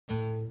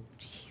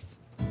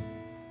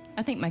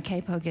I think my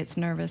capo gets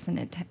nervous and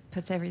it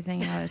puts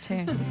everything out of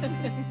tune.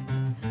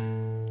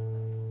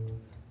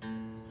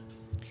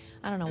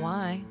 I don't know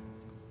why.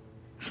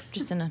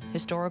 Just in a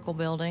historical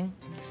building,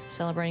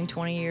 celebrating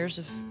 20 years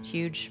of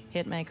huge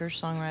hit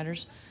makers,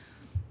 songwriters.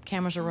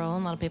 Cameras are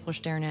rolling, a lot of people are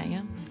staring at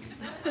you.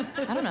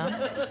 I don't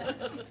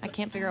know. I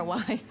can't figure out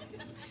why.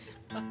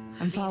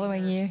 I'm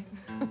following you.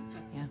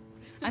 Yeah.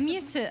 I'm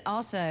used to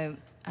also,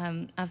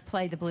 I've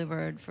played the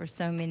Bluebird for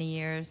so many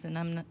years, and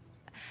I'm not,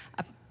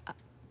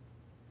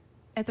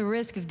 at the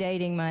risk of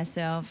dating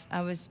myself,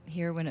 I was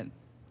here when it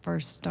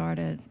first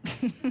started.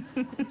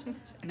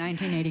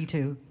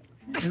 1982.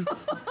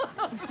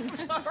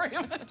 Sorry.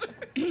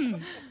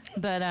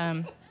 But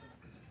I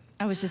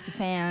was just a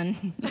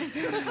fan.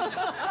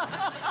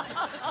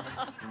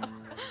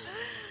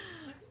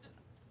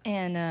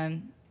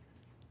 And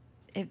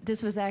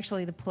this was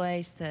actually the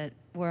place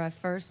where I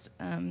first,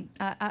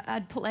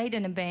 I'd played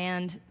in a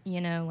band, you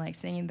know, like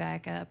singing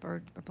backup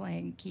or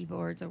playing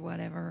keyboards or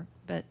whatever,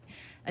 but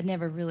I'd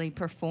never really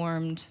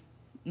performed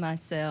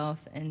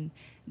myself. And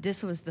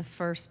this was the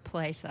first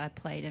place I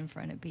played in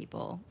front of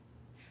people,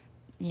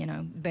 you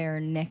know,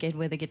 bare naked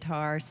with a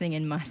guitar,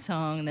 singing my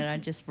song that I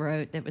just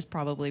wrote that was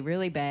probably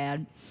really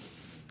bad.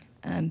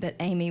 But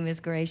Amy was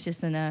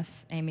gracious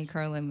enough, Amy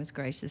Curlin was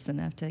gracious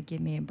enough to give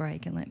me a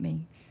break and let me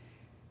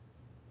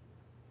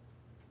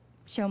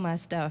show my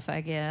stuff,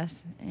 I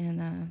guess.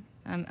 And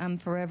I'm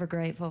forever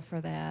grateful for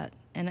that.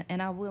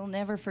 And I will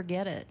never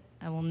forget it.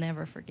 I will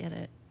never forget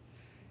it.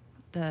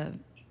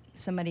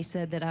 Somebody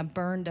said that I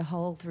burned a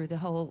hole through the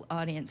whole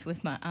audience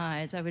with my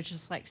eyes. I was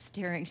just like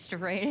staring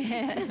straight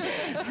ahead.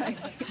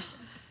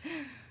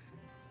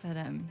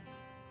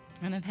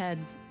 And I've had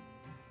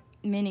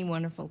many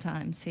wonderful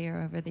times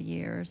here over the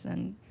years,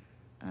 and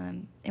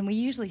we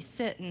usually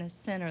sit in the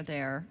center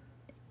there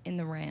in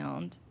the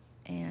round,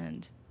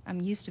 and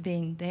I'm used to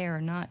being there,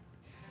 not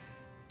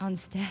on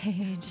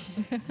stage.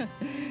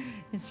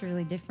 It's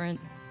really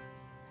different.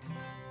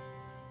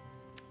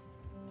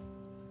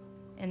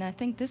 And I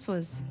think this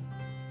was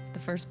the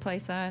first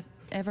place I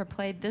ever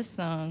played this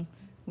song,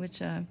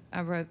 which I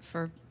wrote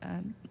for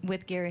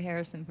with Gary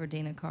Harrison for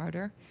Dina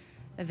Carter,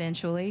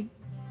 eventually.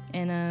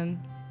 And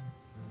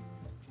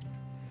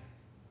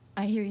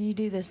I hear you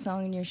do this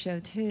song in your show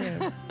too.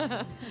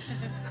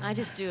 I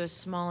just do a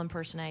small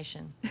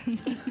impersonation.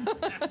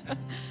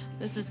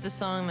 This is the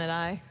song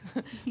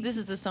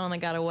that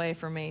got away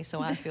from me,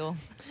 so I feel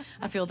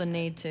the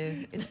need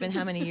to. It's been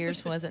how many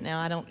years was it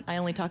now? I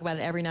only talk about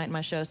it every night in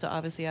my show, so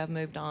obviously I've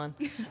moved on.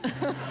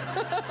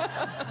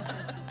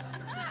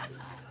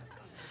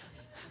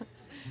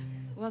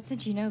 Well,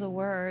 since you know the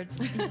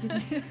words,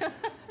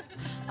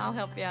 I'll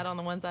help you out on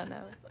the ones I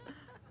know.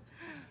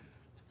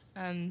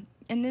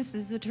 And this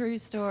is a true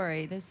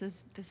story. This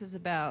is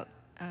about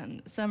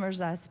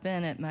summers I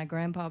spent at my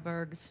Grandpa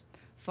Berg's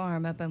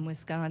farm up in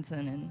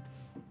Wisconsin,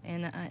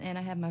 and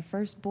I had my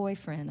first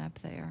boyfriend up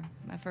there,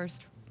 my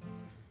first,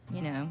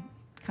 you know,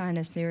 kind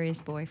of serious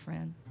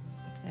boyfriend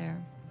up there,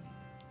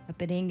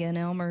 up at Inga and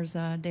Elmer's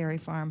dairy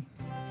farm.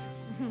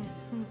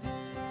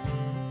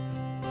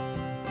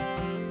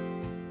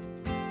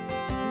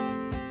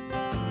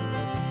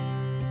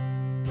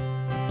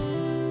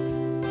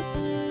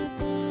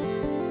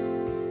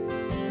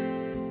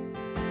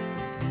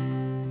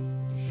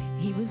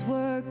 He was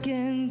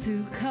working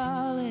through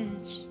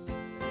college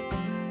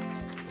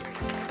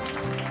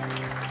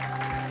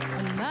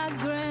on my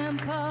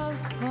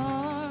grandpa's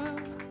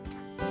farm.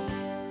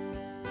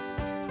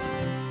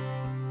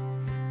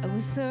 I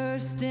was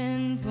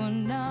thirsting for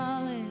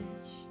knowledge,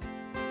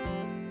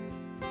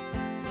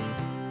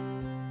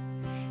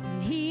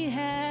 and he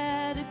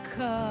had a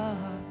car.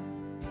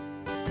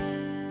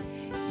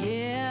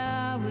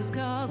 Yeah, I was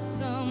caught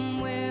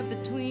somewhere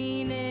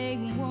between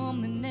a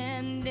woman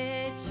and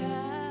a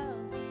child.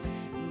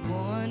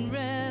 One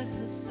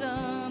restless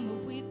summer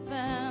we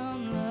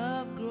found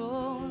love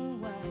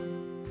growing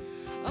wild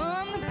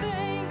on the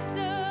banks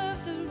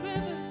of the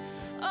river,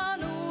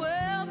 on a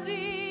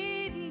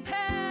well-beaten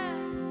path.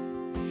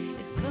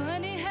 It's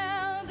funny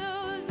how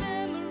those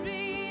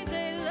memories,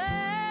 they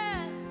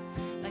last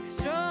like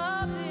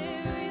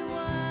strawberry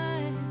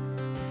wine.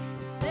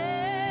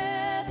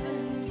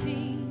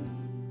 17,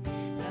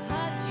 the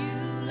hot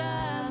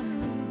July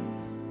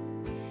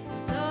moon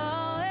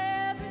saw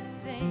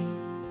everything.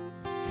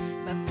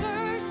 My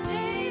first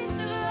taste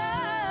of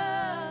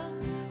love,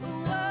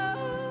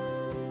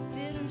 whoa,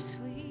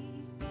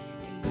 bittersweet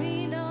and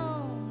green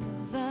on the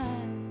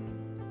vine,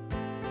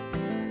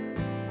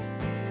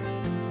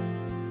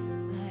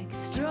 like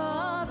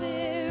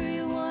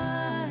strawberry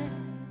wine.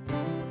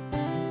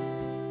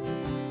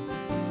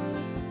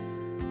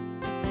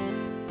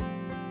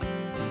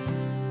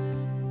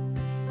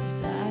 Yes,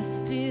 I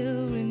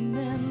still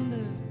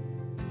remember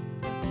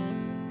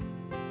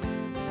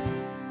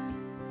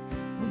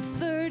when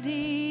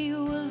 30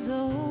 was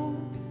old,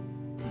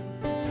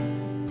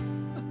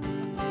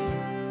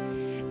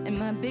 and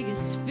my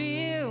biggest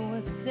fear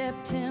was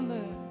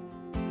September,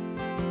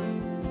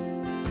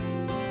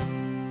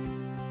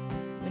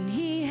 when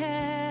he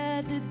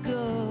had to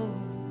go.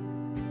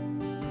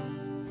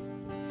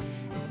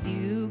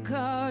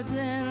 cards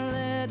and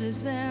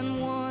letters and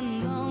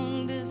one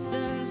long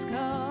distance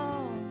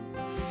call.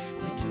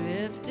 We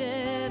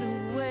drifted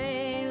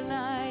away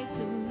like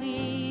the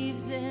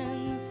leaves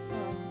in the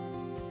fall.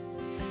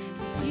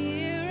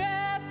 Year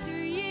after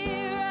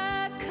year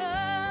I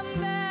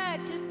come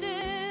back to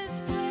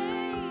this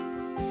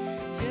place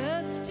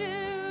just to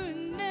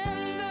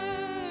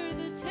remember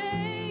the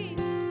taste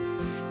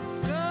of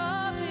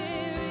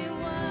strawberry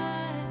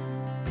wine.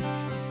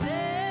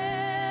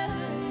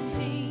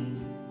 17,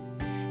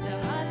 the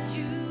hot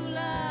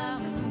July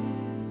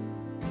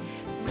moon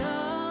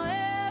saw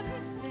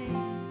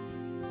everything.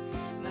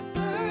 My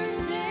first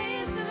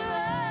taste of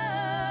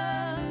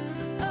love,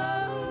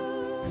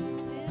 oh,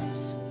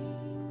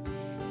 bittersweet,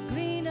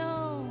 green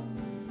on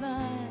the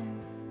vine,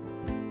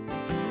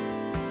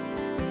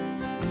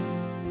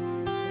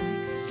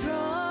 like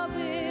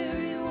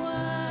strawberry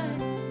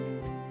wine.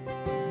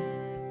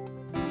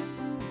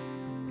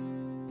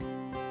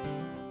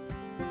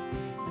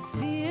 The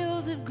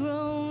fields have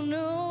grown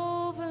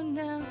over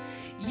now,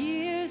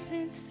 years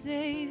since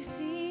they've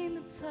seen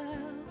the plow.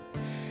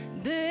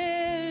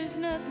 There's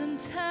nothing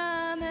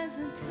time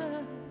hasn't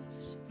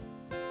touched.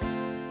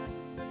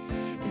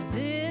 Is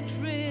it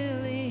real?